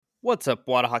What's up,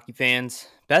 Wada hockey fans?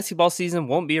 Basketball season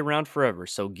won't be around forever,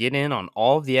 so get in on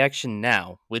all of the action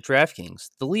now with DraftKings,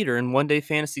 the leader in one-day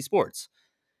fantasy sports.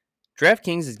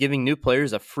 DraftKings is giving new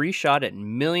players a free shot at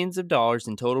millions of dollars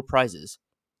in total prizes.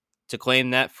 To claim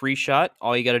that free shot,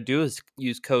 all you got to do is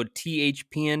use code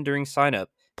THPN during signup.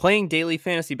 Playing daily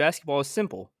fantasy basketball is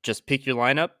simple. Just pick your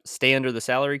lineup, stay under the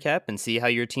salary cap, and see how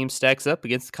your team stacks up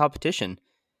against the competition.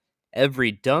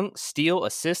 Every dunk, steal,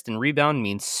 assist, and rebound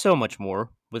means so much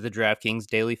more with the DraftKings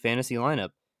daily fantasy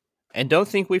lineup. And don't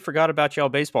think we forgot about y'all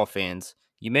baseball fans.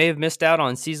 You may have missed out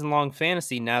on season-long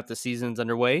fantasy now that the season's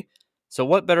underway, so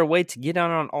what better way to get out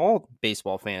on all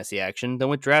baseball fantasy action than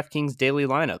with DraftKings daily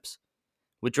lineups?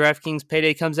 With DraftKings,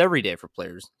 payday comes every day for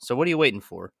players, so what are you waiting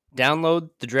for?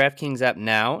 Download the DraftKings app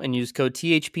now and use code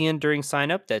THPN during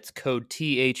signup. That's code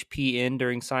THPN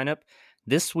during signup.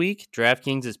 This week,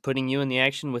 DraftKings is putting you in the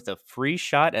action with a free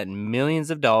shot at millions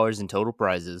of dollars in total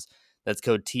prizes. That's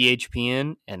code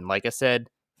THPN, and like I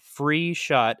said, free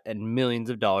shot at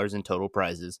millions of dollars in total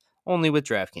prizes, only with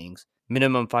DraftKings.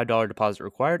 Minimum $5 deposit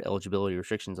required. Eligibility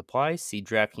restrictions apply. See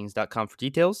DraftKings.com for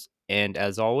details. And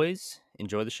as always,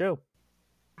 enjoy the show.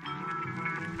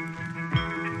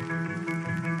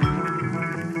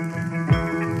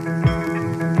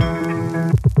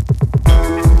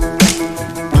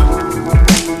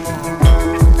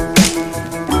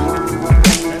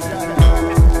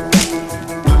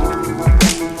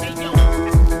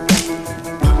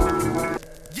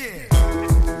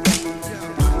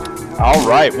 All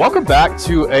right, welcome back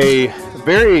to a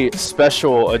very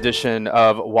special edition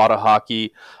of Wada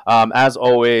Hockey. As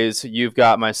always, you've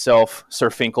got myself, Sir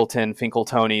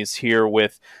Finkeltonies, here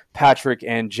with Patrick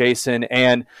and Jason,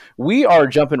 and we are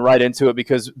jumping right into it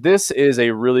because this is a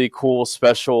really cool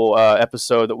special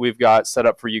episode that we've got set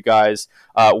up for you guys.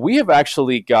 We have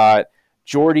actually got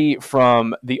Jordy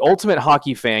from the Ultimate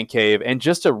Hockey Fan Cave, and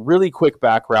just a really quick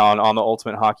background on the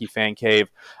Ultimate Hockey Fan Cave.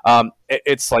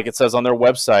 It's like it says on their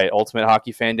website,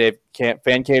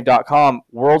 ultimatehockeyfancave.com,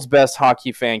 world's best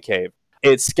hockey fan cave.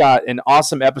 It's got an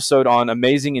awesome episode on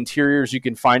amazing interiors. You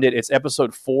can find it. It's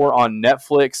episode 4 on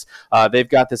Netflix. They've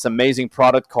got this amazing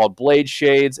product called Blade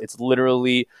Shades. It's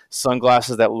literally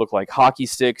sunglasses that look like hockey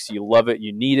sticks. You love it.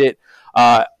 You need it.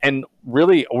 And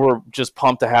really, we're just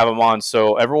pumped to have him on.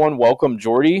 So everyone, welcome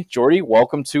Jordy. Jordy,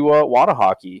 welcome to Wada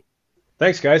Hockey.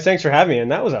 Thanks, guys. Thanks for having me.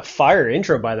 And that was a fire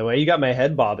intro, by the way. You got my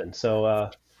head bobbing. So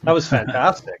that was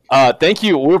fantastic. Thank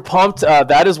you. We're pumped.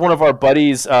 That is one of our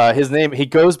buddies. His name, he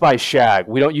goes by Shag.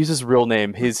 We don't use his real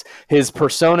name. His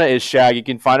persona is Shag. You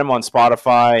can find him on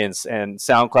Spotify and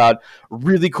SoundCloud.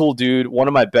 Really cool dude. One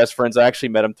of my best friends. I actually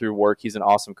met him through work. He's an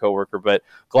awesome coworker, but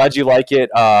glad you like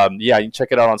it. Yeah, you can check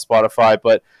it out on Spotify.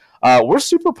 But we're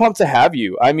super pumped to have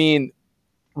you. I mean,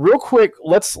 real quick,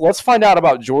 let's find out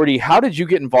about Jordy. How did you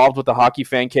get involved with the Hockey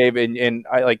Fan Cave? And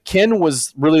Ken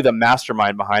was really the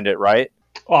mastermind behind it, right?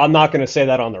 Well, I'm not going to say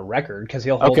that on the record because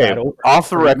he'll hold that over. Off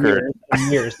the record.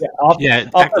 Years. Yeah, off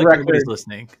the record. Everybody's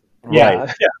listening. Yeah,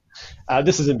 right. Yeah.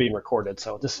 This isn't being recorded,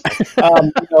 so this.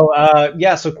 So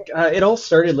it all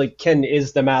started like Ken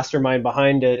is the mastermind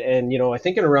behind it, and I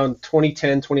think in around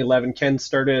 2010, 2011, Ken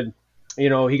started.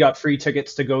 He got free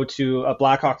tickets to go to a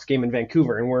Blackhawks game in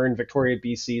Vancouver, and we're in Victoria,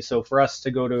 BC. So for us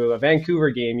to go to a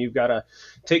Vancouver game, you've got to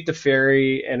take the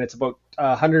ferry, and it's about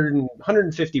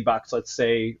 $150, let's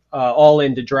say, all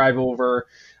in to drive over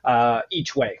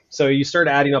each way. So you start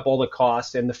adding up all the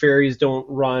costs, and the ferries don't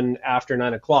run after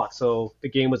 9 o'clock. So the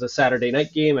game was a Saturday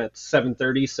night game at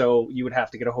 7:30, so you would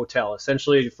have to get a hotel.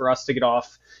 Essentially, for us to get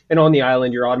off and on the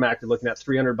island, you're automatically looking at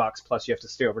 $300 plus you have to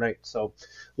stay overnight. So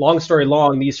long story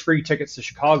long, these free tickets to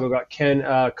Chicago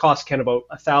cost Ken about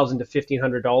 $1,000 to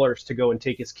 $1,500 to go and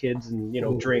take his kids and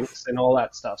drinks and all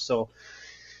that stuff. So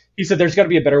he said there's got to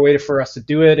be a better way for us to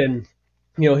do it, and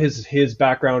his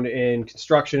background in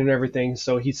construction and everything.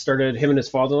 So him and his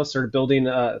father-in-law started building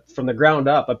from the ground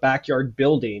up a backyard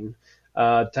building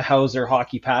to house their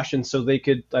hockey passion, so they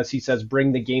could, as he says,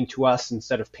 bring the game to us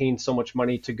instead of paying so much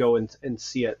money to go and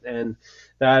see it. And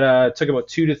that took about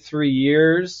 2 to 3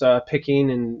 years,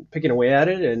 picking away at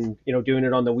it, and doing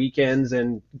it on the weekends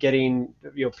and getting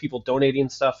people donating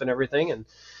stuff and everything. And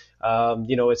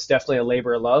it's definitely a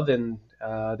labor of love. And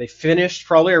they finished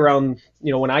probably around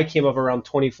when I came up around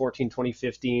 2014,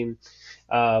 2015.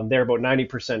 They're about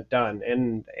 90% done.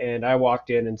 And I walked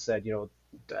in and said,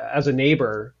 as a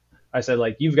neighbor, I said,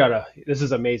 this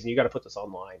is amazing. You got to put this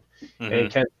online. Mm-hmm. And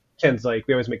Ken's like,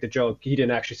 we always make the joke. He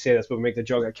didn't actually say this, but we make the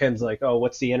joke that Ken's like, oh,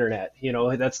 what's the internet?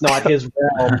 That's not his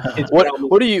realm.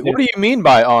 What do you mean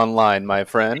by online, my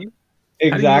friend?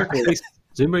 Exactly. Does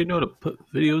anybody know how to put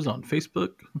videos on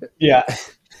Facebook? Yeah.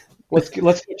 Let's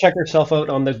check ourselves out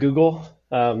on the Google.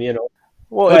 You know,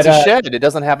 Well, but it's a shed. It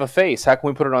doesn't have a face. How can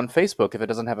we put it on Facebook if it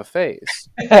doesn't have a face?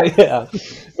 yeah,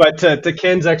 but to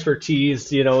Ken's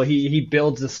expertise, you know, he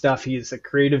builds the stuff. He's a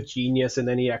creative genius, and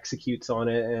then he executes on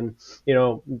it. And you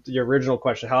know, your original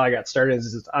question, how I got started,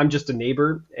 is I'm just a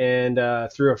neighbor, and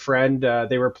through a friend,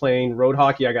 they were playing road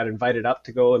hockey. I got invited up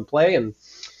to go and play, and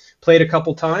played a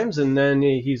couple times, and then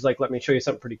he's like, "Let me show you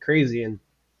something pretty crazy." And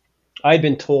I'd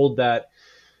been told that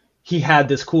he had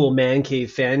this cool man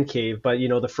cave, fan cave, but you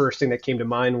know, the first thing that came to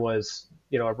mind was,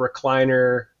 you know, a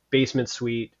recliner, basement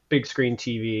suite, big screen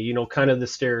TV, you know, kind of the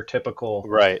stereotypical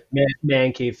Right.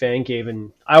 man cave, fan cave.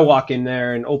 And I walk in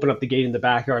there and open up the gate in the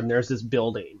backyard, and there's this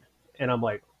building, and I'm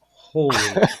like, holy,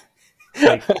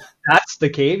 like that's the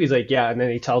cave. He's like, yeah. And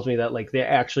then he tells me that like they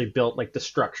actually built like the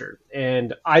structure,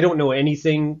 and I don't know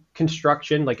anything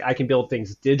construction. Like I can build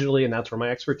things digitally, and that's where my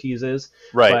expertise is.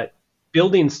 Right. But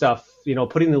building stuff, you know,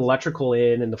 putting the electrical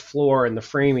in and the floor and the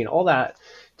framing, all that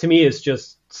to me is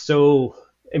just so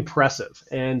impressive.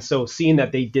 And so seeing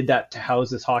that they did that to house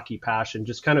this hockey passion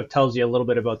just kind of tells you a little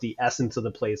bit about the essence of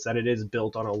the place, that it is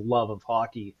built on a love of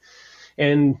hockey.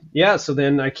 And yeah, so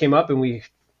then I came up and we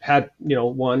had, you know,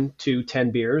 1, 2,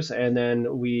 10 beers. And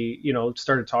then we, you know,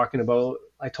 started talking about,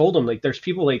 I told him like, there's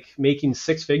people like making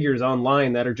 6 figures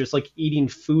online that are just like eating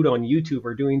food on YouTube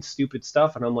or doing stupid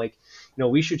stuff. And I'm like, you know,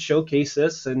 we should showcase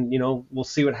this, and, you know, we'll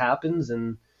see what happens.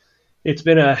 And it's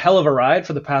been a hell of a ride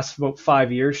for the past about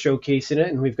 5 years showcasing it.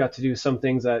 And we've got to do some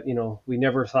things that, you know, we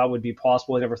never thought would be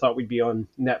possible. I never thought we'd be on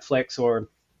Netflix or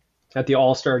at the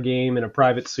All-Star game in a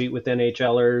private suite with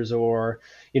NHLers, or,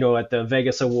 you know, at the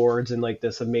Vegas Awards in like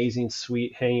this amazing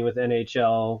suite hanging with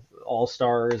NHL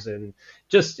All-Stars, and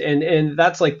just, and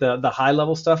that's like the high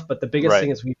level stuff. But the biggest Right.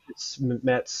 thing is we've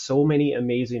met so many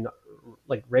amazing,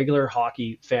 like regular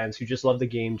hockey fans who just love the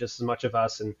game just as much of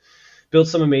us, and built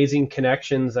some amazing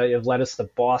connections that have led us to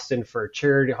Boston for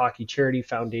a hockey charity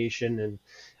foundation. And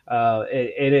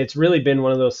it's really been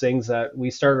one of those things that we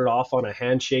started off on a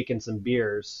handshake and some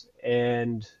beers,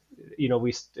 and you know,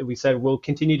 we said we'll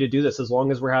continue to do this as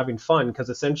long as we're having fun, because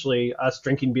essentially us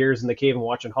drinking beers in the cave and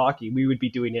watching hockey, we would be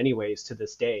doing anyways to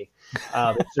this day.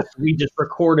 It's just, we just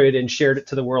recorded and shared it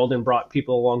to the world and brought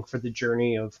people along for the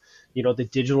journey of, you know, the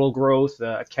digital growth,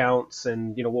 the accounts,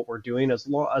 and, you know, what we're doing, as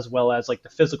well as like the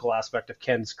physical aspect of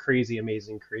Ken's crazy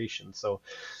amazing creation. So,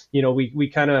 you know, we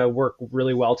kind of work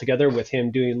really well together, with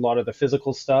him doing a lot of the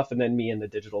physical stuff and then me in the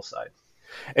digital side.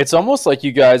 It's almost like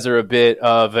you guys are a bit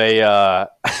of a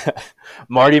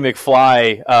Marty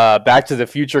McFly, Back to the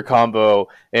Future combo,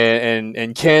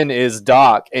 and Ken is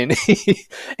Doc, and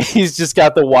he's just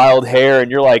got the wild hair,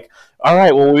 and you're like, all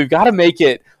right, well, we've got to make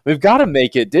it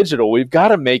digital. We've got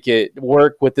to make it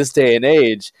work with this day and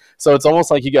age. So it's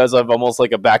almost like you guys have almost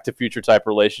like a Back to Future type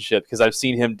relationship, because I've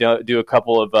seen him do a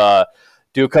couple of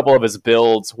his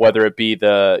builds, whether it be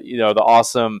the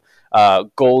awesome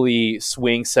goalie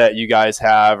swing set you guys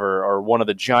have, or one of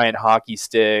the giant hockey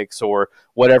sticks, or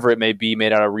whatever it may be,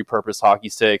 made out of repurposed hockey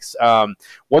sticks.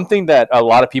 One thing that a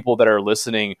lot of people that are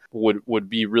listening would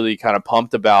be really kind of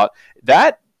pumped about,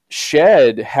 that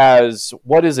shed has,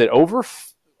 what is it,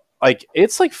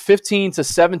 it's like 15 to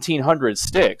 1,700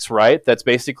 sticks, right? That's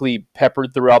basically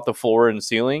peppered throughout the floor and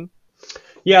ceiling.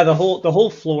 Yeah, the whole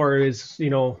floor is,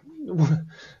 you know,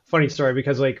 funny story,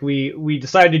 because like we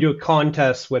decided to do a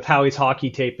contest with Howie's hockey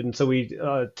tape, and so we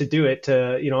to do it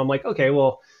to, you know, I'm like, okay,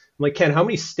 well, I'm like, Ken, how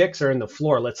many sticks are in the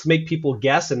floor? Let's make people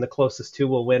guess, and the closest two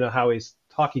will win a Howie's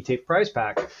hockey tape prize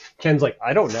pack. Ken's like,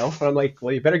 I don't know. And I'm like,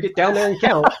 well, you better get down there and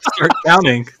count. Start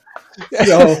counting.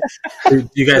 So, Do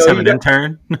you guys have an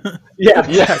intern? yeah,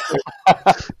 exactly.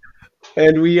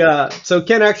 And we, so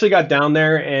Ken actually got down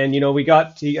there, and, you know, he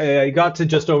got to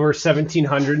just over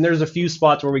 1,700. And there's a few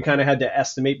spots where we kind of had to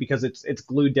estimate, because it's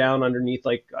glued down underneath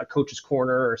like a coach's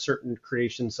corner or certain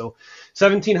creations. So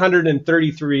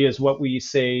 1,733 is what we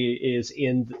say is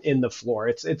in the floor.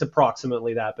 It's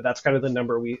approximately that, but that's kind of the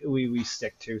number we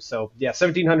stick to. So yeah,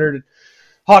 1,700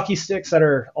 hockey sticks that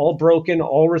are all broken,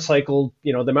 all recycled.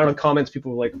 You know, the amount of comments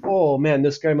people were like, oh man,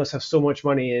 this guy must have so much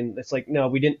money. And it's like, no,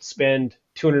 we didn't spend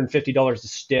 $250 a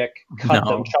stick, cut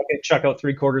them, chuck out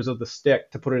 3/4 of the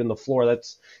stick to put it in the floor.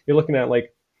 That's, you're looking at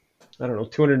like, I don't know,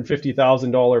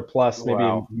 $250,000 plus, maybe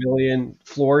Wow. $1 million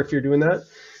floor if you're doing that.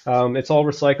 It's all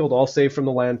recycled, all saved from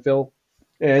the landfill.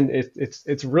 And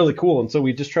it's really cool. And so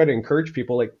we just try to encourage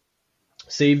people, like,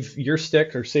 save your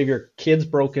stick or save your kids'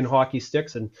 broken hockey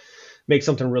sticks and make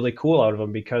something really cool out of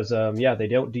them, because they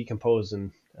don't decompose,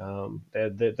 and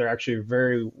they're actually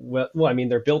very well. I mean,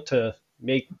 they're built to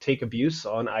take abuse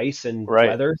on ice and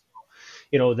weather.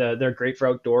 You know, they're great for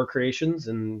outdoor creations,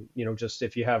 and, you know, just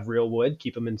if you have real wood,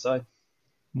 keep them inside.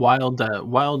 Wild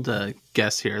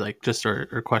guess here, like just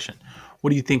or question. What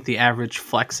do you think the average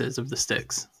flex is of the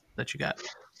sticks that you got?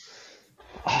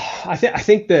 I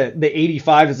think the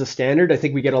 85 is a standard. I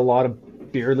think we get a lot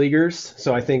of beer leaguers,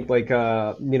 so I think like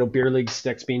beer league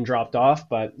sticks being dropped off,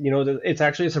 but it's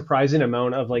actually a surprising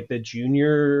amount of like the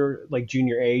junior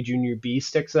A, junior B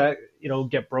sticks that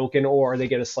get broken or they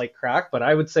get a slight crack. But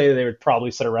I would say they would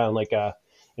probably sit around like a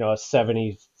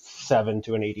 77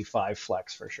 to an 85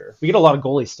 flex for sure. We get a lot of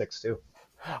goalie sticks too.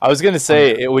 I was going to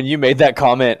say, when you made that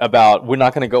comment about we're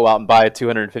not going to go out and buy a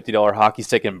 $250 hockey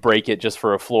stick and break it just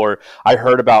for a floor, I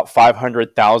heard about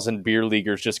 500,000 beer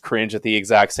leaguers just cringe at the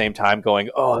exact same time going,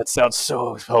 oh, that sounds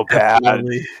so bad.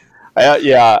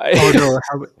 Yeah. Oh, no.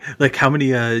 How many,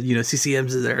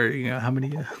 CCMs is there? How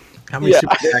many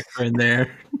super packs are in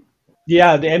there?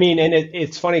 Yeah, I mean, and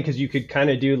it's funny because you could kind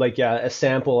of do like a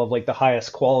sample of like the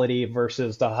highest quality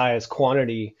versus the highest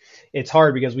quantity. It's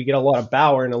hard because we get a lot of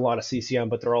Bauer and a lot of CCM,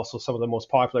 but they're also some of the most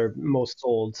popular, most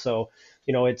sold. So,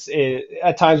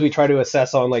 at times we try to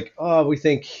assess on like, oh, we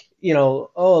think, the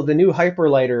new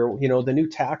Hyperlighter, the new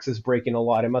Tax is breaking a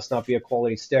lot. It must not be a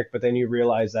quality stick. But then you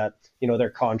realize that, they're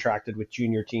contracted with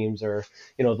junior teams or,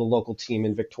 the local team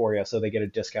in Victoria, so they get a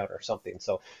discount or something.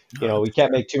 So, we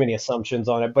can't make too many assumptions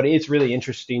on it, but it's really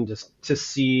interesting to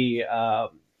see.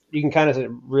 You can kind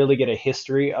of really get a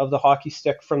history of the hockey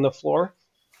stick from the floor.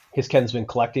 Because Ken's been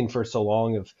collecting for so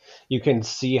long, you can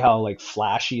see how like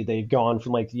flashy they've gone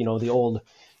from like the old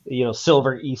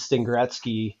silver Easton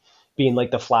Gretzky being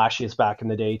like the flashiest back in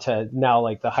the day to now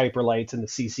like the Hyperlights and the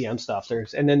CCM stuff.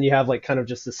 And then you have like kind of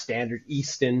just the standard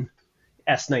Easton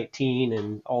S19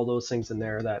 and all those things in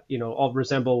there that all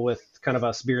resemble with kind of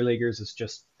us beer leaguers. It's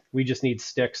just we just need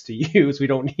sticks to use. We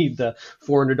don't need the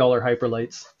 $400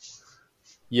 Hyperlights.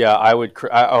 Yeah,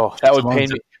 that would pain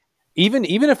me. Even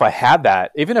if I had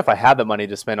the money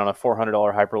to spend on a $400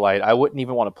 Hyperlight, I wouldn't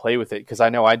even want to play with it because I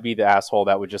know I'd be the asshole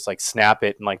that would just like snap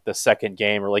it in like the second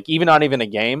game or like even not even a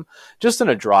game, just in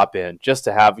a drop in, just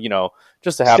to have some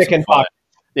fun. Puck.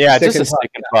 Yeah, just a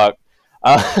stick and puck.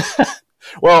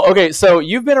 Well, okay, so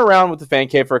you've been around with the Fan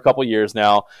Cave for a couple years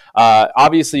now.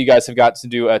 Obviously, you guys have got to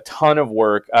do a ton of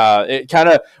work. It kind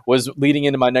of was leading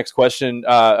into my next question.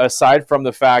 Aside from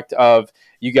the fact of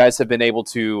you guys have been able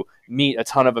to meet a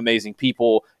ton of amazing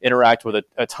people, interact with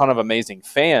a ton of amazing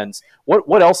fans.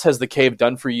 What else has the Cave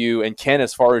done for you and Ken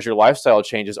as far as your lifestyle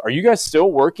changes? Are you guys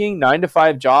still working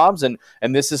 9-to-5 jobs and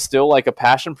this is still like a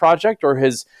passion project, or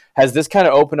has this kind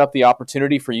of opened up the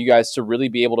opportunity for you guys to really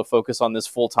be able to focus on this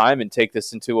full time and take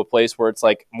this into a place where it's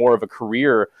like more of a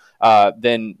career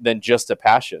than just a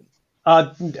passion?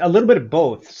 A little bit of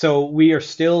both. So we are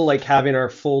still like having our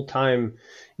full-time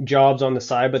jobs on the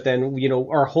side, but then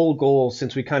our whole goal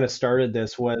since we kind of started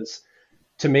this was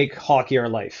to make hockey our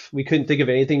life. We couldn't think of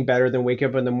anything better than wake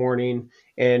up in the morning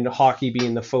and hockey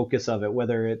being the focus of it,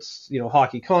 whether it's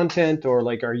hockey content or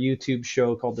like our YouTube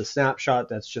show called The Snapshot.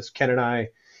 That's just Ken and I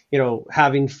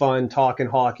having fun talking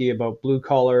hockey about blue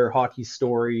collar hockey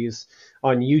stories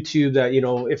on YouTube that,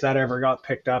 if that ever got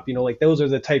picked up, like those are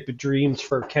the type of dreams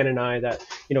for Ken and I that,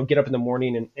 get up in the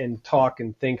morning and talk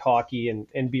and think hockey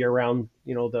and be around,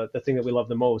 the thing that we love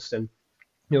the most. And,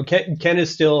 Ken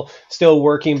is still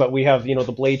working, but we have,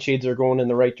 the blade shades are going in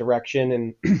the right direction.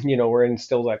 And, we're in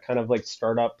still that kind of like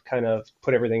startup kind of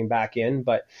put everything back in.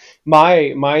 But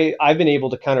I've been able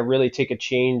to kind of really take a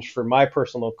change for my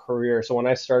personal career. So when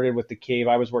I started with the Cave,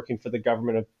 I was working for the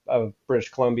government of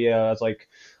British Columbia as like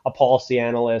a policy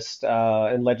analyst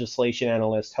and legislation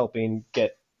analyst, helping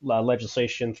get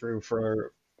legislation through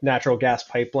for natural gas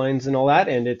pipelines and all that.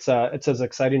 And it's as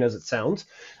exciting as it sounds.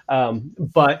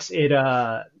 But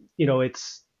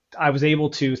I was able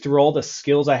to, through all the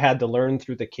skills I had to learn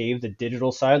through the Cave, the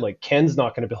digital side, like Ken's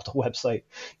not going to build a website.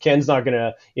 Ken's not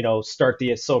going to, start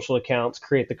the social accounts,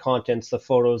 create the contents, the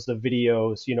photos, the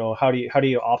videos, how do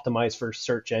you optimize for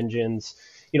search engines,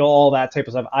 all that type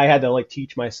of stuff. I had to like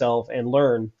teach myself and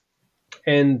learn.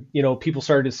 And, people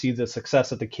started to see the success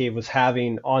that the Cave was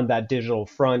having on that digital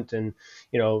front and,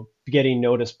 getting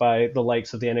noticed by the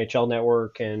likes of the NHL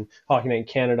Network and Hockey Night in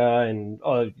Canada and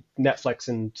Netflix.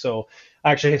 And so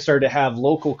I actually started to have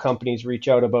local companies reach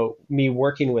out about me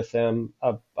working with them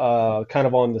kind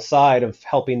of on the side of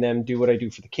helping them do what I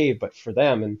do for the Cave, but for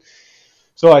them. And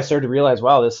so I started to realize,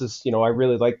 wow, this is, I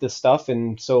really like this stuff.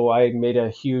 And so I made a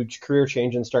huge career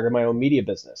change and started my own media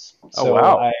business. Oh,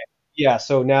 wow.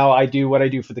 So now I do what I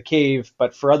do for the Cave,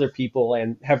 but for other people,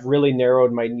 and have really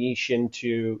narrowed my niche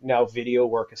into now video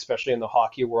work, especially in the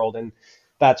hockey world. And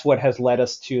that's what has led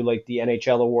us to like the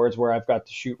NHL awards, where I've got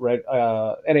to shoot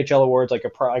NHL awards. Like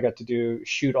I got to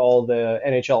shoot all the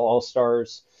NHL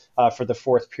All-Stars for the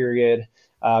fourth period.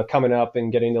 coming up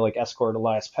and getting to like escort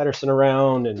Elias Pettersson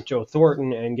around and Joe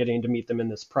Thornton and getting to meet them in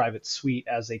this private suite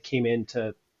as they came in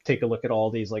to take a look at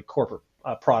all these like corporate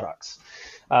products.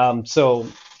 So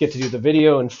get to do the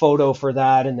video and photo for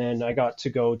that. And then I got to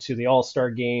go to the All-Star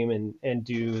game and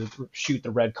shoot the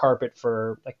red carpet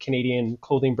for a Canadian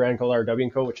clothing brand called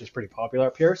RW & Co, which is pretty popular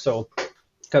up here. So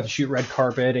got to shoot red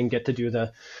carpet and get to do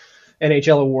the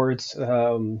NHL awards,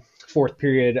 fourth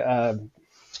period,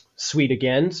 suite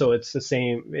again. So it's the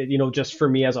same, just for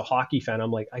me as a hockey fan,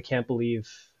 I'm like, I can't believe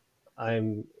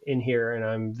I'm in here and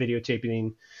I'm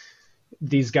videotaping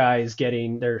these guys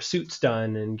getting their suits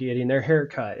done and getting their hair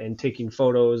cut and taking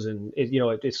photos. And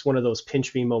it's one of those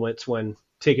pinch me moments when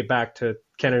take it back to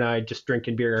Ken and I just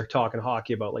drinking beer, talking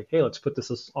hockey about like, hey, let's put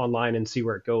this online and see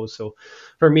where it goes. So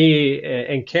for me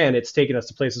and Ken, it's taken us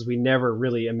to places we never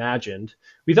really imagined.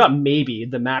 We thought maybe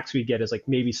the max we'd get is like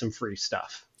maybe some free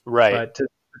stuff. Right. But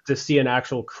to see an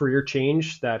actual career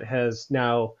change that has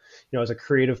now, as a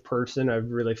creative person,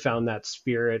 I've really found that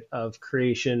spirit of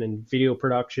creation and video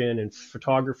production and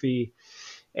photography.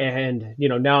 And,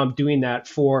 now I'm doing that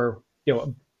for,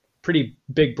 pretty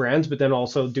big brands, but then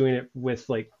also doing it with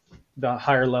like the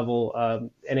higher level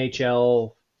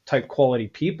NHL type quality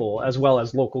people as well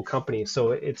as local companies.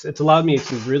 So it's allowed me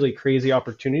some really crazy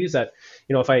opportunities that,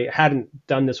 if I hadn't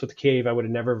done this with the Cave, I would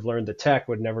have never have learned the tech,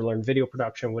 would never learn video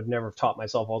production, would never have taught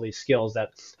myself all these skills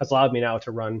that has allowed me now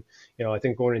to run, I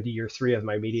think going into year 3 of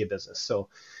my media business. So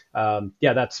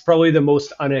that's probably the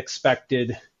most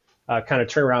unexpected kind of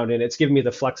turnaround. And it's given me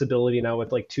the flexibility now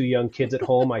with like 2 young kids at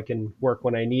home. I can work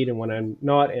when I need and when I'm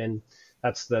not. And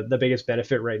that's the biggest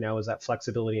benefit right now is that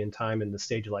flexibility in time and the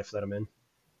stage of life that I'm in.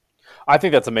 I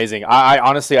think that's amazing. I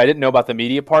honestly, I didn't know about the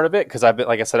media part of it because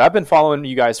I've been following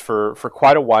you guys for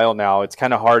quite a while now. It's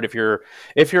kind of hard if you're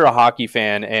a hockey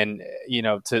fan and,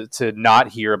 to not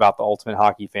hear about the Ultimate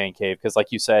Hockey Fan Cave. Because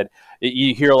like you said,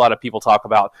 you hear a lot of people talk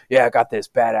about, yeah, I got this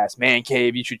badass man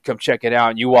cave. You should come check it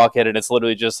out. And you walk in and it's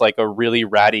literally just like a really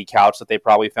ratty couch that they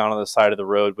probably found on the side of the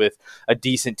road with a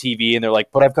decent TV. And they're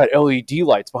like, but I've got LED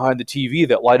lights behind the TV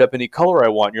that light up any color I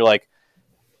want. And you're like,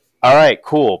 all right,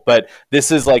 cool. But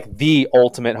this is like the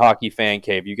Ultimate Hockey Fan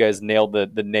Cave. You guys nailed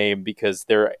the name because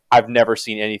I've never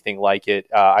seen anything like it.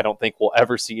 I don't think we'll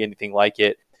ever see anything like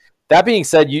it. That being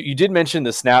said, you did mention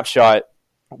the snapshot.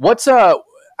 What's out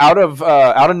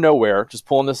of nowhere, just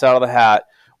pulling this out of the hat,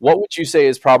 what would you say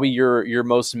is probably your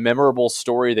most memorable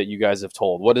story that you guys have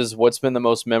told? What's been the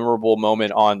most memorable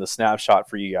moment on the snapshot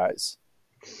for you guys?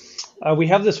 We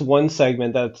have this one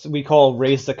segment that we call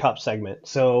Raise the Cup segment.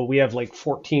 So we have like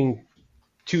 14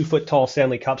 2-foot tall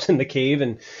Stanley Cups in the cave.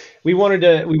 And we wanted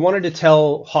to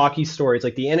tell hockey stories.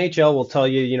 Like the NHL will tell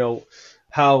you,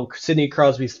 how Sidney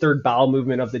Crosby's third bowel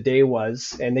movement of the day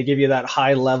was. And they give you that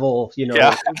high level,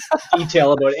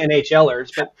 detail about NHLers.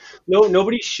 But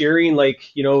nobody's sharing like,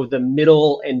 the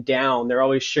middle and down. They're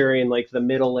always sharing like the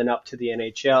middle and up to the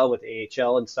NHL with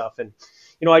AHL and stuff. And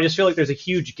I just feel like there's a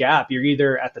huge gap. You're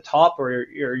either at the top or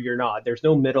you're not. There's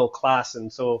no middle class.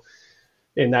 And so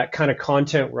in that kind of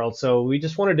content world, so we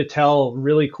just wanted to tell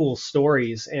really cool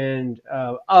stories and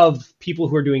of people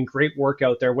who are doing great work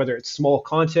out there, whether it's small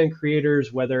content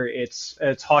creators, whether it's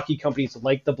hockey companies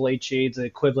like the Blade Shades, the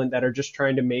equivalent, that are just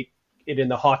trying to make it in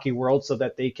the hockey world so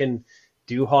that they can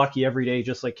do hockey every day,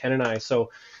 just like Ken and I.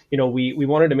 So we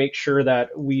wanted to make sure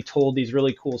that we told these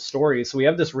really cool stories. So we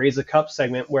have this Raise the Cup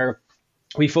segment where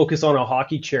we focus on a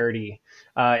hockey charity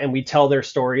and we tell their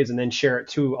stories and then share it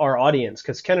to our audience.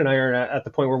 Because Ken and I are at the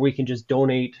point where we can just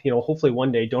donate, hopefully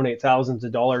one day donate thousands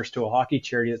of dollars to a hockey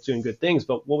charity that's doing good things.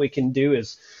 But what we can do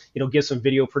is, give some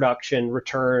video production,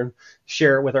 return,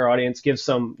 share it with our audience, give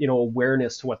some,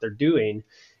 awareness to what they're doing.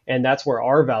 And that's where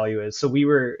our value is. So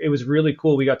it was really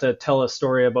cool. We got to tell a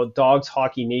story about Dogs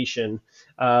Hockey Nation.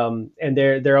 And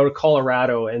they're out of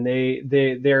Colorado and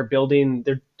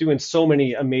they're doing so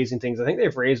many amazing things. I think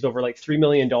they've raised over like $3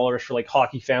 million for like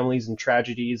hockey families and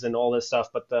tragedies and all this stuff.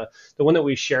 But the one that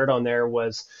we shared on there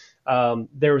was,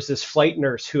 there was this flight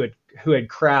nurse who had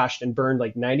crashed and burned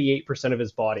like 98% of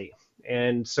his body.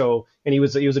 And he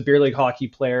was a beer league hockey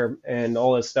player and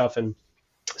all this stuff. And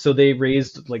so they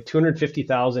raised like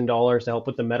 $250,000 to help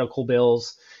with the medical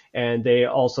bills. And they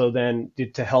also then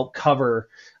did to help cover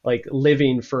like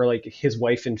living for like his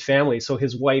wife and family. So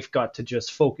his wife got to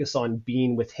just focus on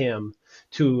being with him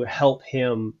to help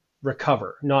him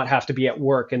recover, not have to be at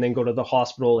work and then go to the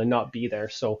hospital and not be there.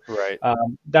 So right.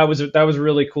 That was a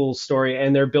really cool story.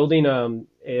 And they're building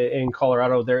in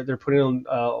Colorado. They're putting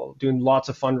on doing lots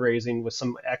of fundraising with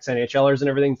some ex-NHLers and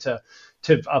everything to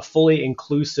a fully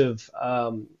inclusive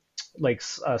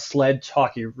a sledge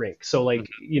hockey rink. So like,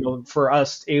 for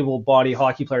us able-bodied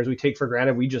hockey players, we take for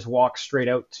granted we just walk straight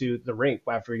out to the rink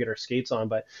after we get our skates on.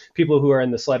 But people who are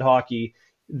in the sled hockey,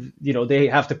 they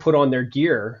have to put on their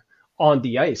gear on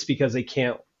the ice because they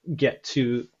can't get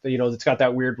to, it's got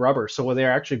that weird rubber. So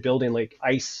they're actually building like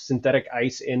synthetic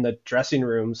ice in the dressing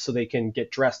rooms so they can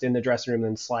get dressed in the dressing room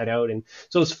and slide out. And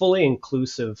so it's fully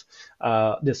inclusive,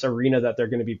 this arena that they're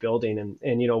going to be building.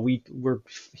 And we're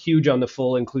huge on the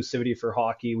full inclusivity for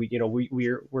hockey.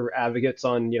 We're advocates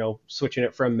on, switching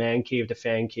it from man cave to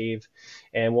fan cave,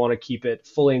 and want to keep it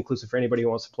fully inclusive for anybody who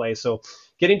wants to play. So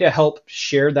getting to help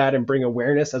share that and bring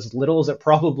awareness, as little as it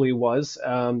probably was,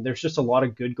 there's just a lot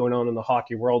of good going on in the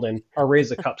hockey world. And our Raise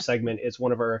the Cup segment is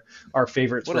one of our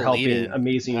favorites for helping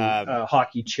amazing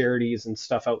hockey charities and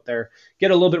stuff out there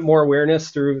get a little bit more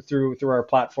awareness through our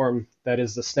platform that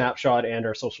is the Snapshot and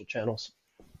our social channels.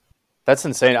 That's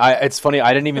insane. It's funny.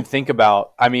 I didn't even think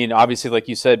about, obviously, like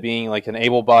you said, being like an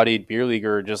able-bodied beer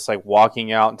leaguer, just like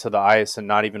walking out into the ice and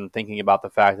not even thinking about the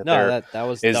fact that that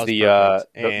was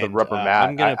the rubber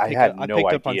mat. I had no idea. I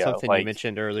picked up on something you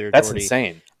mentioned earlier, That's Jordy.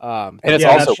 Insane. And it's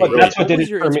also that's what did it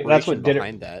for me. That's what did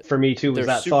it for me too. Was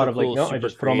that thought of like, no, I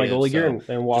just put on my goalie gear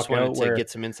and walk out. To get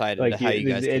some insight into how you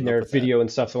guys in their video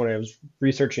and stuff. So when I was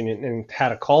researching it and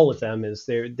had a call with them, is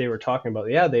they were talking about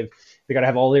they got to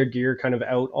have all their gear kind of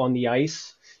out on the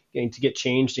ice and to get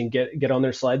changed and get on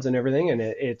their sleds and everything. And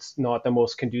it's not the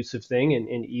most conducive thing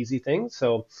and easy thing.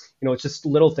 So, it's just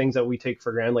little things that we take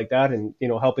for granted like that. And,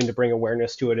 helping to bring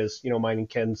awareness to it is, mine and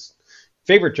Ken's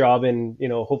favorite job. And,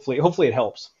 hopefully it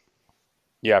helps.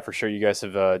 Yeah, for sure. You guys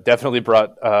have definitely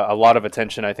brought a lot of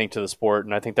attention, I think, to the sport.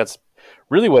 And I think that's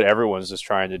really what everyone's just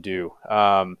trying to do.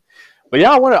 But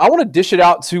yeah, I want to dish it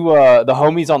out to the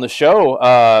homies on the show,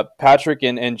 Patrick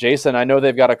and Jason. I know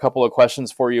they've got a couple of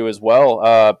questions for you as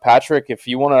well. Patrick, if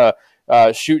you want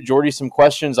to shoot Jordy some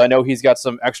questions, I know he's got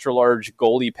some extra large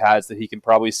goalie pads that he can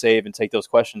probably save and take those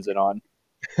questions in on.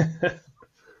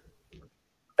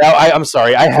 I'm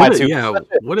sorry, I had to. Yeah,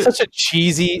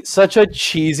 such a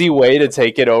cheesy way to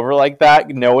take it over like that,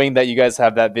 knowing that you guys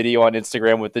have that video on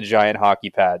Instagram with the giant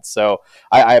hockey pads. So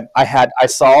I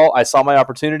saw my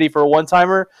opportunity for a one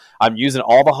timer. I'm using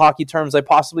all the hockey terms I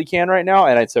possibly can right now,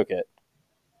 and I took it.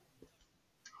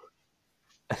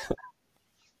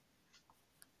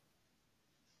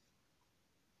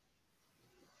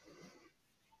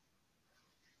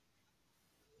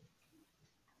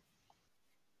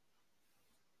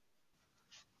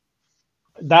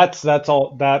 That's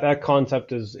all that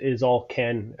concept is all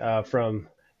Ken, from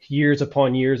years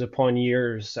upon years upon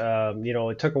years.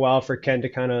 It took a while for Ken to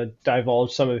kind of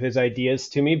divulge some of his ideas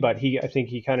to me, but I think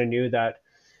he kind of knew that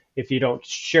if you don't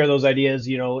share those ideas,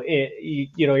 you're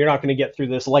not going to get through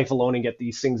this life alone and get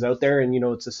these things out there. And,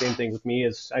 it's the same thing with me,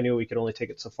 as I knew we could only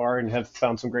take it so far, and have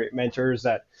found some great mentors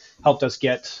that helped us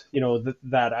get,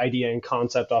 that idea and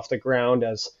concept off the ground.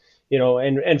 As,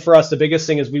 and for us, the biggest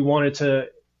thing is we wanted to,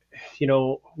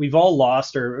 we've all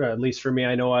lost, or at least for me,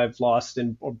 I know I've lost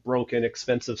and broken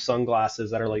expensive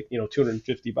sunglasses that are like,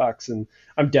 $250, and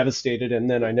I'm devastated, and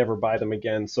then I never buy them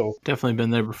again. So definitely been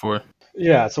there before.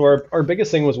 Yeah. So our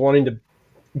biggest thing was wanting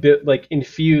to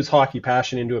infuse hockey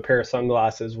passion into a pair of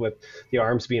sunglasses, with the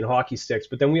arms being hockey sticks.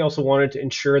 But then we also wanted to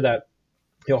ensure that,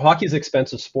 hockey is an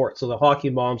expensive sport. So the hockey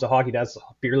moms, the hockey dads, the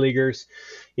beer leaguers,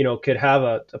 could have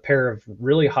a pair of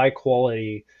really high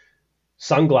quality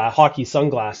hockey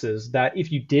sunglasses that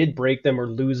if you did break them or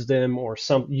lose them, or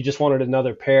you just wanted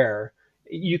another pair,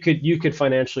 you could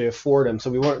financially afford them.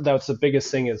 So that's the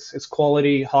biggest thing is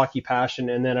quality, hockey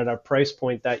passion, and then at a price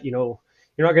point that, you're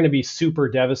not going to be super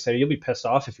devastated. You'll be pissed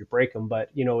off if you break them, but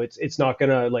it's not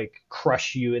going to like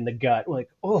crush you in the gut. Like,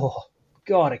 oh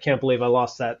God, I can't believe I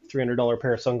lost that $300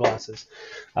 pair of sunglasses.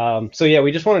 So yeah,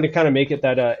 we just wanted to kind of make it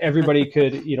that everybody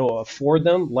could, afford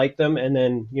them, like them. And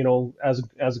then, as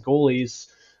goalies,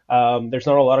 there's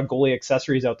not a lot of goalie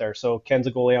accessories out there. So Ken's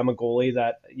a goalie, I'm a goalie,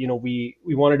 that, we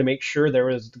wanted to make sure there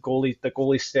was the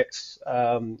goalie sticks,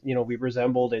 we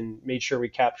resembled, and made sure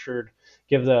we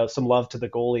give some love to the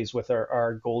goalies with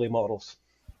our goalie models.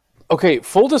 Okay.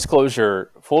 Full disclosure,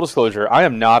 I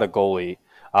am not a goalie.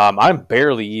 I'm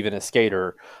barely even a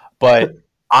skater, but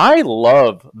I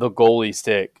love the goalie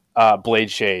stick blade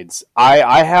shades.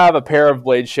 I have a pair of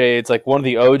blade shades, like one of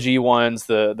the OG ones,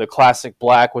 the classic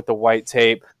black with the white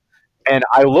tape. And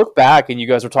I look back, and you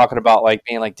guys were talking about like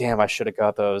being like, damn, I should have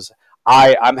got those.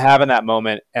 I'm having that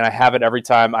moment, and I have it every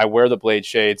time I wear the blade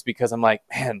shades, because I'm like,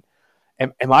 man,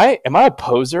 am I a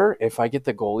poser if I get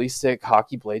the goalie stick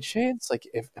hockey blade shades? Like,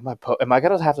 am I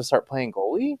gonna have to start playing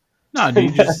goalie? No,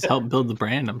 dude, you just help build the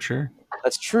brand, I'm sure.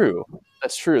 That's true.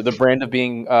 That's true. The brand of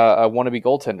being a wannabe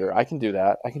goaltender. I can do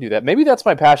that. Maybe that's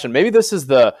my passion. Maybe this is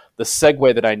the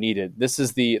segue that I needed. This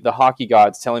is the hockey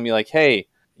gods telling me like, hey,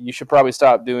 you should probably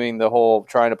stop doing the whole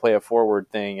trying to play a forward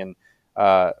thing, and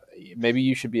maybe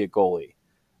you should be a goalie.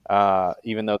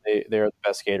 Even though they're the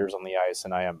best skaters on the ice,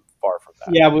 and I am far from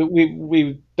that. Yeah,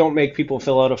 we don't make people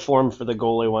fill out a form for the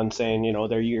goalie one saying,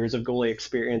 their years of goalie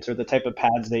experience or the type of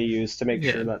pads they use to make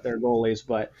sure that they're goalies.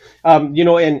 But,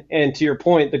 and to your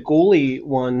point, the goalie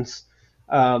ones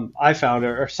I found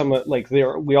are somewhat like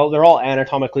they're all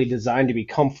anatomically designed to be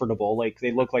comfortable. Like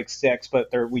they look like sticks, but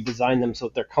we designed them so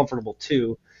that they're comfortable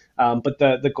too. But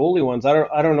the goalie ones,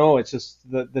 I don't know. It's just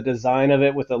the design of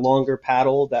it with the longer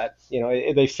paddle that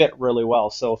they fit really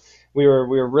well. So we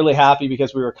were really happy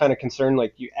because we were kind of concerned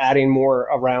like you adding more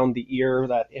around the ear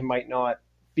that it might not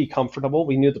be comfortable.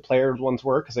 We knew the players ones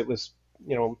were because it was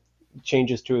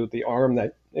changes to the arm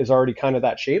that is already kind of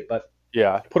that shape, but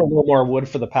yeah, put a little more wood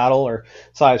for the paddle or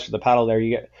size for the paddle there.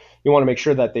 You want to make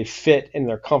sure that they fit and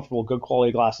they're comfortable, good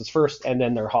quality glasses first, and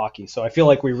then they're hockey. So I feel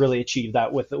like we really achieved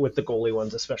that with the goalie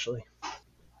ones, especially.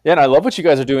 Yeah, and I love what you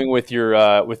guys are doing with your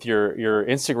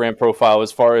Instagram profile.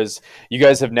 As far as you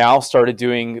guys have now started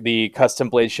doing the custom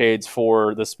blade shades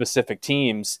for the specific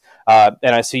teams, and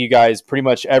I see you guys pretty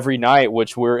much every night,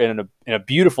 which we're in a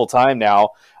beautiful time now.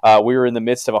 We were in the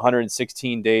midst of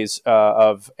 116 days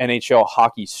of NHL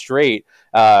hockey straight.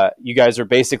 You guys are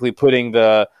basically putting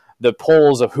the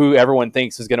polls of who everyone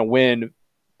thinks is going to win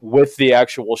with the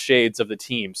actual shades of the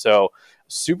team. So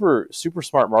super, super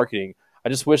smart marketing. I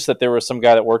just wish that there was some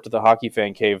guy that worked at the Hockey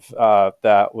Fan Cave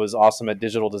that was awesome at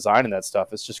digital design and that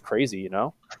stuff. It's just crazy,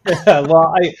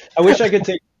 Well, I wish I could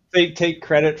take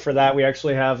credit for that. We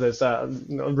actually have this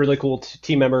really cool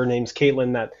team member named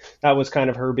Caitlin that was kind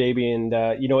of her baby, and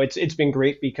it's been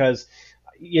great because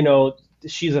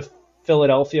she's a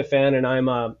Philadelphia fan and I'm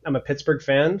a Pittsburgh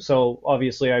fan, so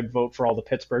obviously I'd vote for all the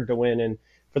Pittsburgh to win. And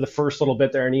for the first little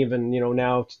bit there, and even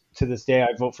now to this day, I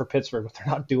vote for Pittsburgh, but they're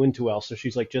not doing too well. So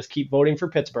she's like, just keep voting for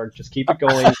Pittsburgh, just keep it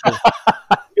going.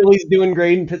 Philly's doing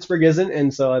great and Pittsburgh isn't,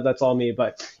 and so that's all me.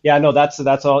 But yeah, no, that's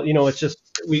all. It's just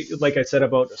like I said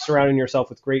about surrounding yourself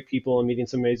with great people and meeting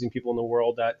some amazing people in the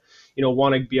world that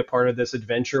want to be a part of this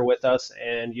adventure with us,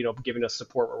 and giving us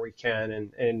support where we can.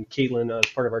 And Caitlin,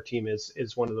 as part of our team, is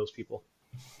one of those people.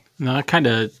 No, I kind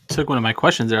of took one of my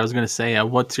questions there. I was going to say,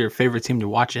 what's your favorite team to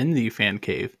watch in the fan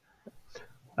cave?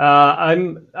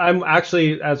 I'm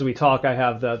actually, as we talk, I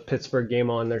have the Pittsburgh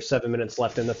game on. There's 7 minutes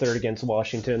left in the third against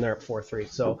Washington. They're at 4-3.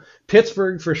 So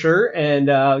Pittsburgh for sure.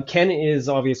 And Ken is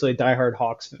obviously a diehard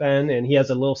Hawks fan, and he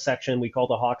has a little section we call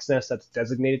the Hawks Nest that's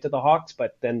designated to the Hawks.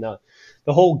 But then the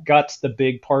whole guts, the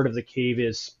big part of the cave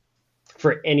is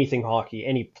for anything hockey,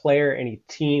 any player, any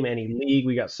team, any league.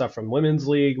 We got stuff from Women's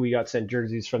League. We got sent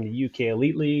jerseys from the UK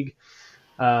Elite League.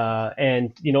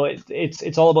 And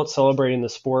it's all about celebrating the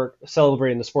sport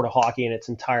of hockey in its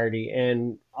entirety.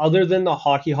 And other than the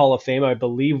Hockey Hall of Fame, I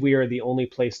believe we are the only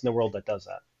place in the world that does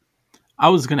that. I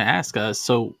was going to ask,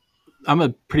 so I'm a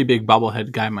pretty big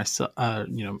bobblehead guy myself,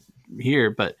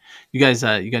 here, but you guys,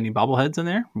 you got any bobbleheads in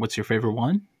there? What's your favorite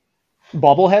one?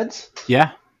 Bobbleheads?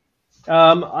 Yeah.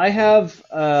 I have,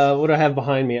 what do I have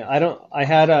behind me? I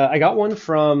got one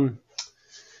from,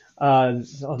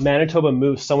 Manitoba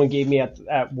Moose. Someone gave me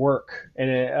at work,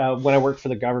 and when I worked for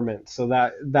the government. So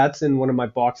that's in one of my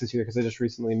boxes here because I just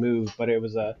recently moved. But it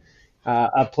was a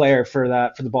player for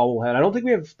the bobblehead. I don't think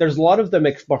we have. There's a lot of the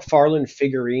McFarland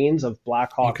figurines of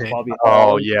Blackhawks. Okay. Bobby.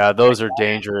 Oh yeah, those are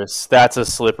dangerous. That's a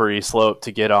slippery slope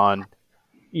to get on.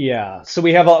 Yeah, so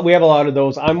we have a lot of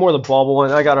those. I'm more the bobble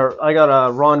one. I got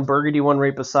a Ron Burgundy one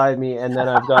right beside me, and then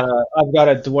I've got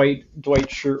a Dwight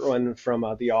Schrute one from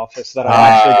The Office that I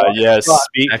actually yes.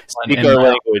 Speak our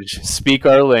language. Speak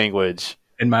our language.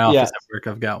 In my office at work,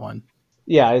 I've got one.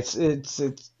 Yeah, it's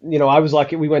I was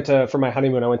lucky. We went for my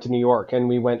honeymoon. I went to New York, and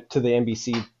we went to the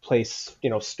NBC place,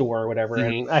 store or whatever,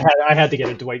 and I had to get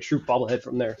a Dwight Schrute bobblehead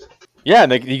from there. Yeah,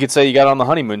 and you could say you got on the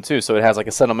honeymoon too, so it has like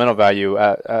a sentimental value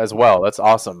as well. That's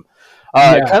awesome.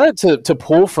 Kind of to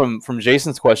pull from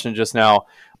Jason's question just now,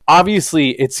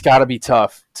 obviously it's got to be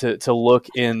tough to look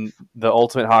in the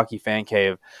Ultimate Hockey Fan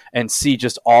Cave and see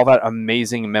just all that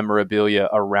amazing memorabilia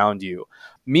around you.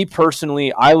 Me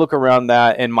personally, I look around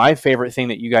that, and my favorite thing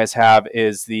that you guys have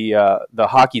is the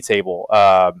hockey table.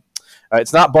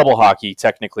 It's not bubble hockey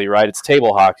technically, right? It's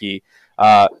table hockey.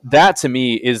 That to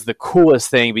me is the coolest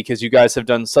thing because you guys have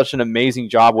done such an amazing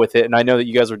job with it. And I know that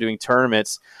you guys are doing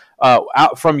tournaments.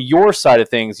 Out from your side of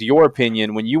things, your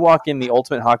opinion, when you walk in the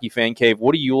Ultimate Hockey Fan Cave,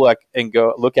 what do you look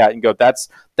at and go,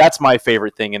 that's my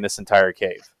favorite thing in this entire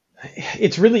cave?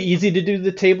 It's really easy to do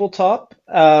the tabletop.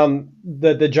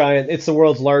 The giant, it's the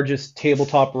world's largest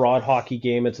tabletop rod hockey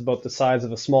game. It's about the size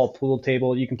of a small pool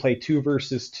table. You can play 2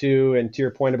 versus 2. And to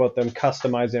your point about them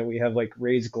customizing it, we have like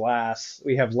raised glass,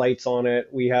 we have lights on it,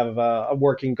 we have a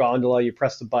working gondola. You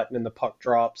press the button and the puck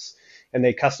drops. And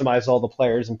they customized all the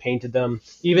players and painted them.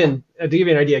 Even to give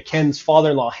you an idea, Ken's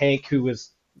father-in-law Hank, who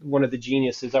was one of the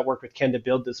geniuses that worked with Ken to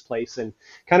build this place and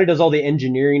kind of does all the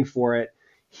engineering for it.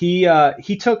 He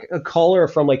took a collar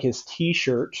from like his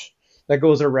T-shirt that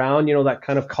goes around, that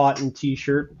kind of cotton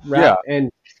T-shirt wrap,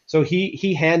 and so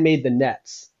he handmade the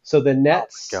nets. So the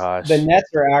nets, the nets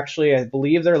are actually, I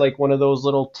believe they're like one of those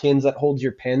little tins that holds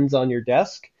your pens on your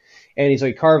desk. And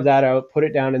he carved that out, put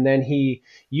it down, and then he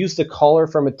used the collar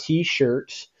from a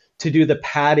T-shirt to do the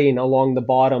padding along the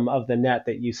bottom of the net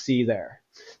that you see there.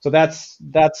 So this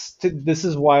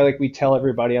is why like we tell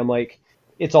everybody, I'm like,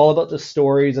 it's all about the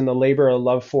stories and the labor of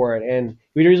love for it. And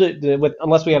we usually,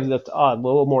 unless we have a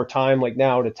little more time like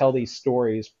now to tell these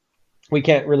stories, we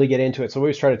can't really get into it. So we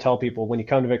always try to tell people, when you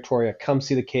come to Victoria, come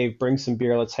see the cave, bring some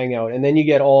beer, let's hang out. And then you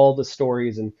get all the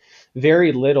stories, and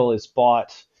very little is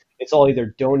bought. It's all either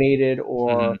donated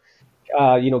or,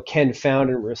 Ken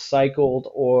found and recycled,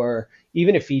 or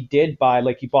even if he did buy,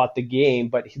 like he bought the game,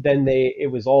 but then it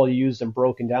was all used and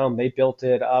broken down. They built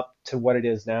it up to what it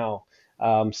is now.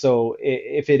 So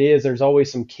if it is, there's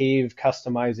always some cave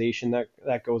customization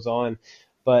that goes on.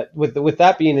 But with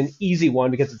that being an easy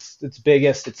one, because it's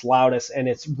biggest, it's loudest, and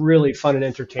it's really fun and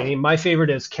entertaining. My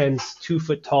favorite is Ken's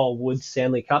 2-foot tall wood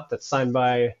Stanley Cup that's signed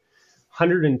by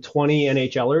 120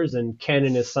 NHLers, and Ken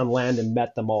and his son Landon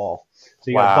met them all.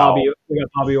 So you got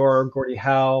Bobby Orr, Gordie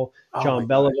Howe, John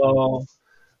Beliveau.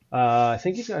 I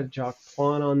think he's got Jacques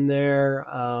Plante on there,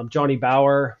 Johnny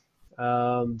Bauer,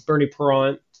 Bernie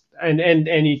Perrant, and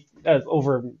he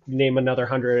over name another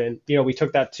 100. And we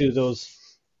took that to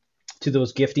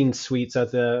those gifting suites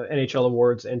at the NHL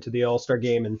Awards and to the All-Star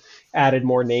game and added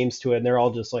more names to it. And they're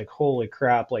all just like, holy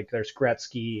crap! Like there's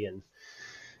Gretzky and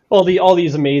all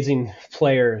these amazing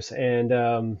players. And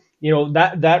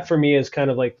that for me is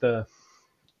kind of like the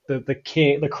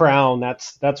king, the crown.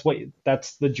 That's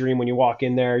the dream. When you walk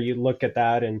in there, you look at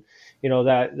that, and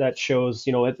that shows,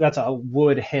 that's a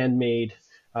wood handmade.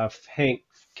 Hank,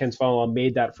 Ken's father-in-law,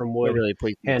 made that from wood, really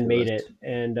handmade it.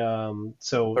 And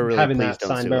so really having that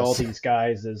signed by all these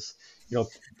guys is,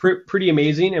 pretty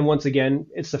amazing. And once again,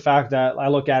 it's the fact that I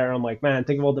look at it and I'm like, man,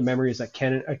 think of all the memories that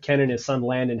Ken and his son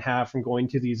Landon have from going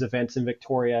to these events in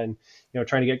Victoria and,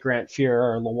 trying to get Grant Fuhr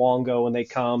or Luongo when they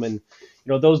come. And,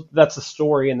 that's the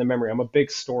story and the memory. I'm a big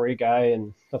story guy,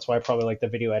 and that's why I probably like the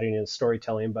video editing and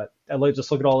storytelling. But I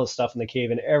just look at all this stuff in the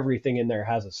cave, and everything in there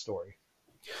has a story.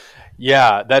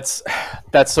 Yeah, that's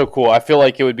so cool. I feel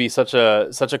like it would be such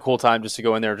a cool time just to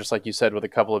go in there, just like you said, with a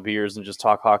couple of beers and just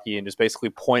talk hockey and just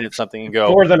basically point at something and go.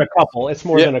 More than a couple. It's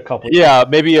more than a couple. Yeah,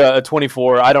 maybe a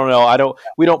 24. I don't know.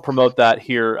 We don't promote that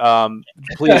here.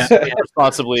 Please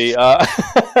responsibly.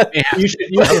 You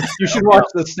should watch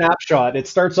the snapshot. It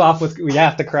starts off with, we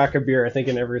have to crack a beer, I think,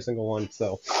 in every single one.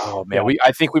 So. Oh man,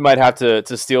 I think we might have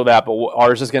to steal that, but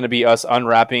ours is going to be us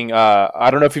unwrapping. I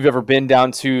don't know if you've ever been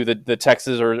down to the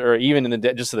Texas or even in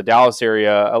just the Dallas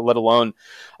area, let alone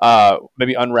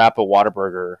maybe unwrap a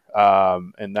Whataburger.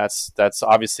 And that's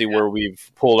obviously where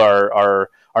we've pulled our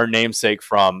namesake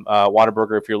from.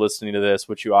 Whataburger, if you're listening to this,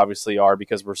 which you obviously are,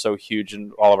 because we're so huge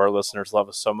and all of our listeners love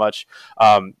us so much.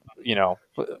 We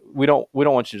don't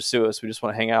want you to sue us. We just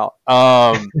want to hang out.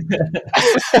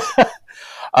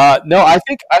 No, I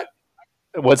think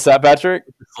what's that, Patrick?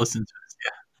 Just listen to us.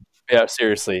 Yeah,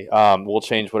 seriously. We'll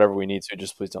change whatever we need to.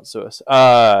 Just please don't sue us.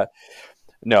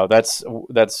 No,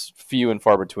 that's few and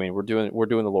far between. We're doing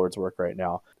the Lord's work right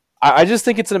now. I just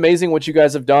think it's amazing what you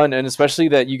guys have done, and especially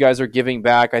that you guys are giving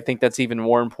back. I think that's even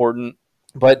more important.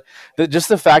 But just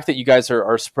the fact that you guys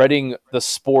are spreading the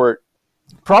sport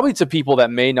probably to people that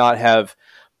may not have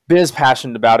been as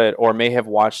passionate about it or may have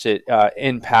watched it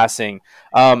in passing.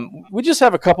 We just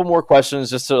have a couple more questions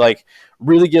just to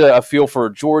really get a feel for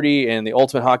Jordy and the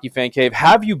Ultimate Hockey Fan Cave.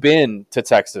 Have you been to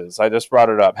Texas? I just brought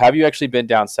it up. Have you actually been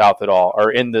down south at all,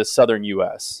 or in the southern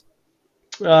U.S.?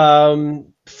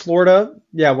 Florida.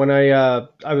 Yeah. When I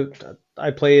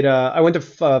played, I went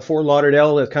to Fort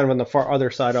Lauderdale. It's kind of on the far other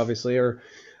side, obviously, or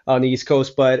on the East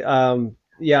Coast. But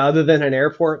other than an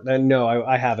airport, then no,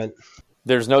 I haven't.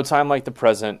 There's no time like the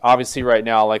present. Obviously, right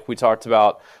now, like we talked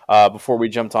about before we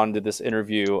jumped onto this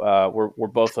interview, we're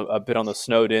both a bit on the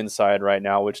snowed in side right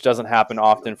now, which doesn't happen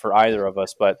often for either of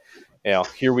us. But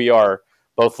here we are,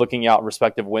 both looking out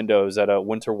respective windows at a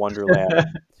winter wonderland.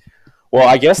 Well,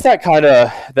 I guess that kind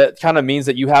of means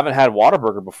that you haven't had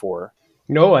Whataburger before.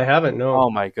 No, I haven't. No. Oh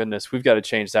my goodness, we've got to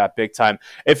change that big time.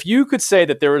 If you could say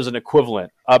that there is an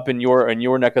equivalent up in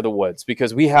your neck of the woods,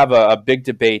 because we have a big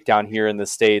debate down here in the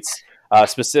States,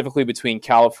 specifically between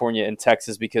California and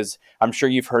Texas, because I'm sure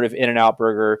you've heard of In-N-Out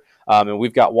Burger, and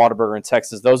we've got Whataburger in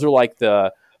Texas. Those are like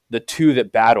the two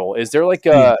that battle. Is there like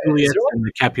The a Juliets and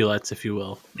the Capulets, if you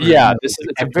will. yeah, Or, it's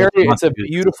a Capulets.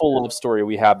 beautiful love story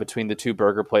we have between the two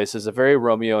burger places, a very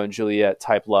Romeo and Juliet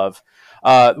type love.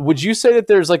 Would you say that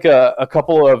there's like a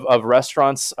couple of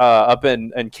restaurants up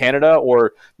in Canada,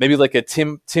 or maybe like a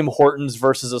Tim Hortons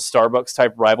versus a Starbucks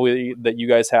type rivalry that you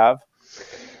guys have?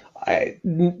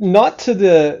 Not to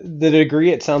the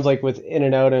degree it sounds like with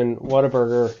In-N-Out and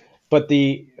Whataburger, but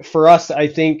for us, I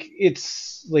think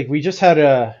it's like we just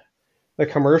had the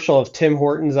commercial of Tim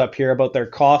Hortons up here about their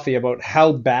coffee, about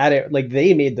how bad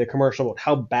they made the commercial about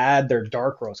how bad their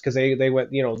dark roast, because they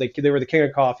went, they were the king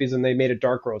of coffees and they made a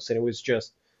dark roast, and it was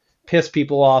just piss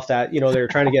people off that, they were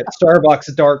trying to get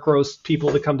Starbucks dark roast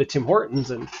people to come to Tim Hortons.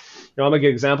 And, I'm a good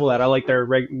example of that. I like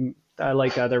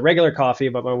their regular coffee,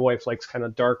 but my wife likes kind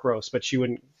of dark roast, but she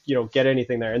wouldn't, get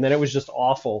anything there. And then it was just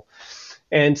awful.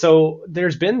 And so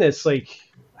there's been this,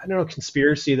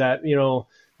 conspiracy that,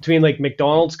 between like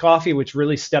McDonald's coffee, which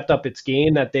really stepped up its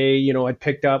game, that they, had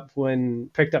picked up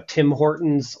Tim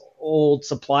Hortons old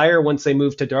supplier once they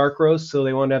moved to dark roast. So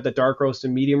they wanted to have the dark roast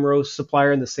and medium roast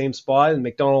supplier in the same spot. And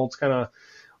McDonald's kind of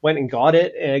went and got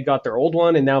it and got their old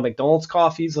one. And now McDonald's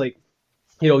coffee's like,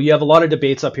 you have a lot of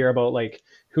debates up here about like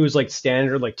who's like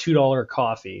standard, like $2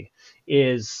 coffee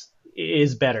is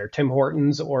better, Tim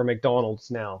Hortons or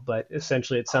McDonald's now. But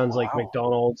essentially it sounds like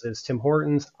McDonald's is Tim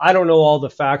Hortons. I don't know all the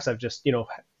facts. I've just,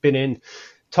 been in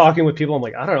talking with people. I'm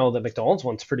like, I don't know, the McDonald's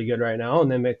one's pretty good right now.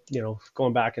 And then,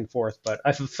 going back and forth. But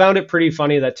I found it pretty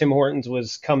funny that Tim Hortons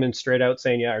was coming straight out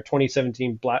saying, yeah, our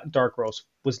 2017 dark roast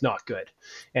was not good.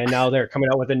 And now they're coming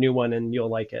out with a new one and you'll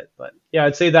like it. But yeah,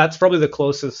 I'd say that's probably the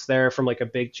closest there from like a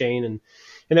big chain. And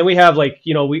then we have like,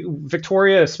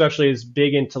 Victoria especially is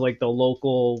big into like the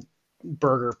local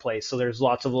burger place. So there's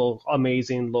lots of little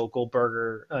amazing local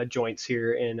burger joints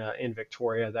here in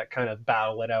Victoria that kind of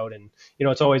battle it out. And,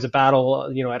 it's always a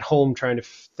battle, at home trying to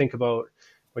think about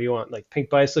what do you want, like Pink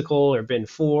Bicycle or Bin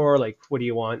 4, like what do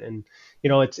you want? And,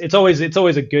 it's always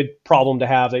a good problem to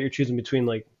have that you're choosing between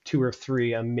like 2 or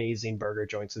 3 amazing burger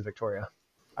joints in Victoria.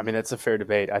 I mean, that's a fair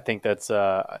debate. I think that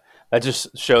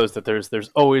just shows that there's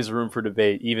always room for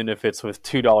debate, even if it's with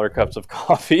 $2 cups of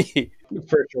coffee.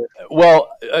 For sure. Well,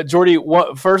 Jordy,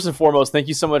 first and foremost, thank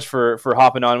you so much for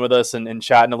hopping on with us and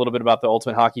chatting a little bit about the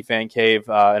Ultimate Hockey Fan Cave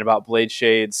and about Blade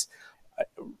Shades.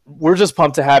 We're just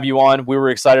pumped to have you on. We were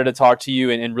excited to talk to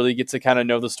you and really get to kind of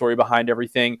know the story behind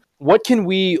everything. What can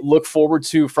we look forward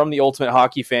to from the Ultimate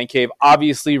Hockey Fan Cave?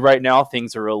 Obviously, right now,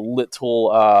 things are a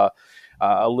little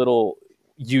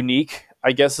unique,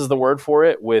 I guess is the word for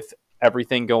it, with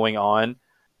everything going on.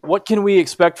 What can we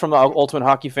expect from the Ultimate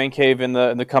Hockey Fan Cave in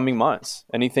the coming months?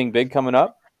 Anything big coming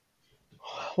up?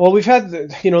 Well, we've had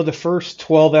the first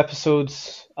 12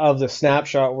 episodes of the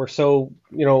snapshot were so,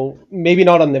 maybe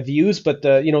not on the views, but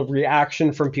the,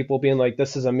 reaction from people being like,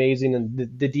 this is amazing. And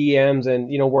the DMs and,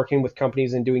 working with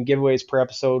companies and doing giveaways per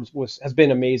episode has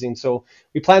been amazing. So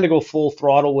we plan to go full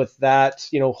throttle with that,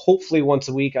 hopefully once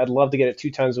a week. I'd love to get it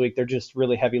 2 times a week. They're just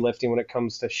really heavy lifting when it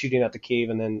comes to shooting at the cave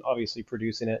and then obviously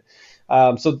producing it.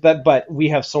 But we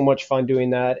have so much fun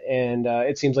doing that. And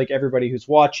it seems like everybody who's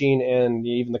watching and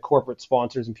even the corporate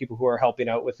sponsors and people who are helping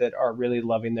out with it are really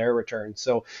loving their return.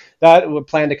 So that would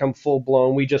plan to come full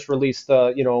blown. We just released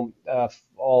all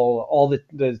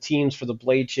the teams for the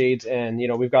Blade Shades, and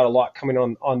we've got a lot coming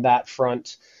on that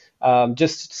front.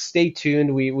 Just stay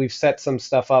tuned. We've set some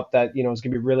stuff up that is going to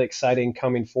be really exciting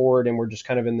coming forward, and we're just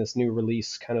kind of in this new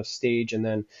release kind of stage. And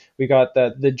then we got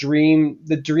the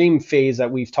dream phase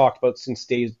that we've talked about since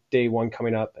day one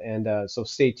coming up, and so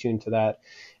stay tuned to that.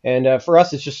 And for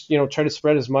us, it's just try to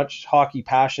spread as much hockey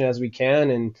passion as we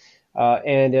can.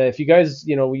 And if you guys,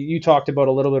 you talked about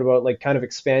a little bit about like kind of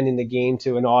expanding the game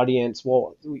to an audience.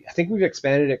 Well, I think we've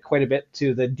expanded it quite a bit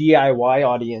to the DIY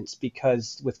audience,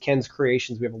 because with Ken's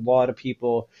Creations, we have a lot of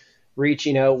people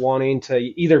reaching out wanting to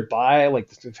either buy, like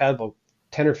we've had about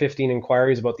 10 or 15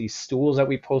 inquiries about these stools that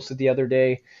we posted the other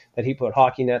day that he put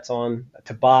hockey nets on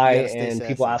to buy, and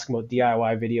people asking about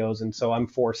DIY videos. And so I'm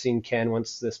forcing Ken,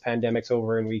 once this pandemic's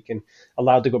over and we can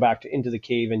allowed to go back into the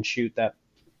cave and shoot, that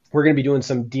we're going to be doing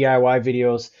some DIY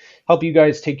videos, help you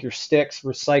guys take your sticks,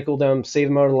 recycle them, save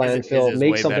them out of landfill,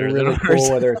 make something really cool,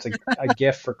 whether it's a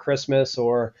gift for Christmas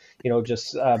or,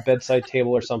 just a bedside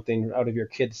table or something out of your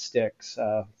kids' sticks.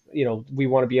 we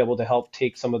want to be able to help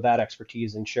take some of that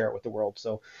expertise and share it with the world.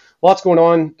 So lots going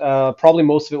on. Probably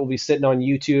most of it will be sitting on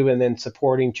YouTube and then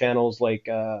supporting channels like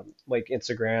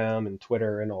Instagram and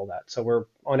Twitter and all that. So we're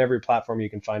on every platform you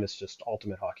can find us, just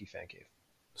Ultimate Hockey Fan Cave.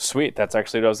 Sweet. That's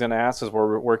actually what I was going to ask, is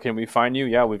where can we find you?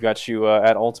 Yeah, we've got you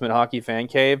at Ultimate Hockey Fan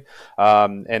Cave.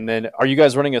 And then are you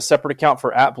guys running a separate account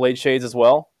for Blade Shades as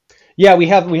well? Yeah, we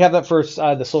have that for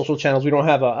the social channels. We don't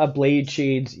have a Blade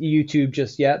Shades YouTube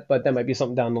just yet, but that might be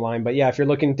something down the line. But yeah, if you're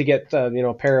looking to get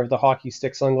a pair of the hockey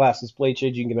stick sunglasses, Blade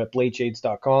Shades, you can get them at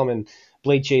bladeshades.com and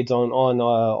Blade Shades on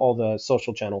all the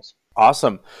social channels.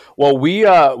 Awesome. Well, we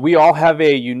all have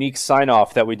a unique sign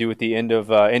off that we do at the end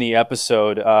of any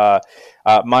episode.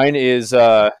 Mine is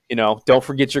don't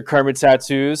forget your Kermit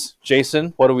tattoos.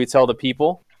 Jason, what do we tell the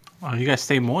people? Oh, you guys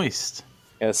stay moist.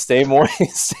 Yeah, stay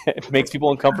moist. It makes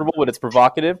people uncomfortable, but it's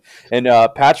provocative. And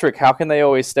Patrick, how can they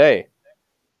always stay?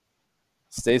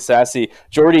 Stay sassy.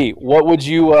 Jordy, what would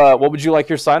you like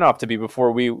your sign off to be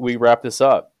before we wrap this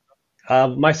up?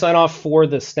 My sign off for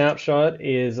the snapshot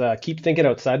is keep thinking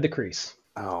outside the crease.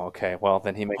 Oh, okay. Well,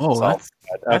 then he makes that's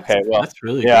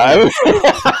really good.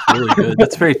 That's really good.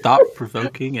 That's very thought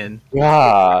provoking, and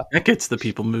that gets the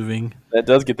people moving. That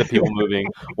does get the people moving.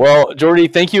 Well, Jordy,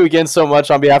 thank you again so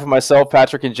much on behalf of myself,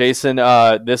 Patrick, and Jason.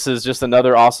 This is just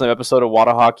another awesome episode of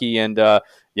Wada Hockey, and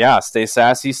stay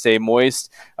sassy, stay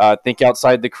moist, think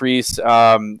outside the crease,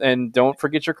 and don't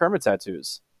forget your Kermit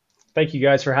tattoos. Thank you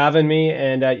guys for having me.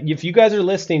 And if you guys are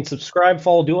listening, subscribe,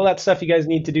 follow, do all that stuff you guys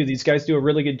need to do. These guys do a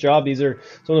really good job. These are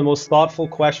some of the most thoughtful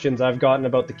questions I've gotten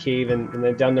about the cave, and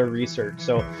they've done their research.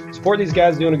 So support these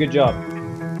guys doing a good job.